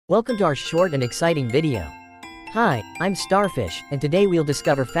Welcome to our short and exciting video. Hi, I'm Starfish, and today we'll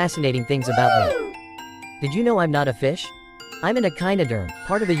discover fascinating things about me. Did you know I'm not a fish? I'm an echinoderm,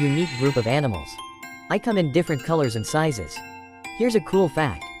 part of a unique group of animals. I come in different colors and sizes. Here's a cool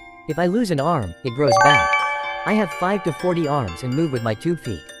fact. If I lose an arm, it grows back. I have 5 to 40 arms and move with my tube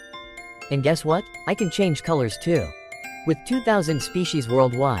feet. And guess what? I can change colors too. With 2,000 species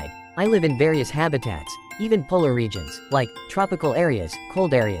worldwide, I live in various habitats, even polar regions, like tropical areas,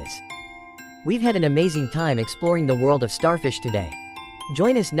 cold areas. We've had an amazing time exploring the world of starfish today.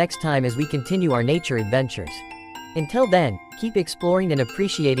 Join us next time as we continue our nature adventures. Until then, keep exploring and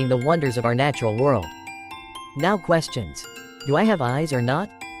appreciating the wonders of our natural world. Now questions. Do I have eyes or not?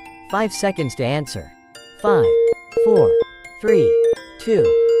 5 seconds to answer. 5, 4, 3,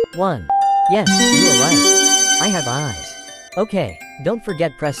 2, 1. Yes, you are right. I have eyes. Okay, don't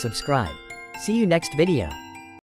forget press subscribe. See you next video.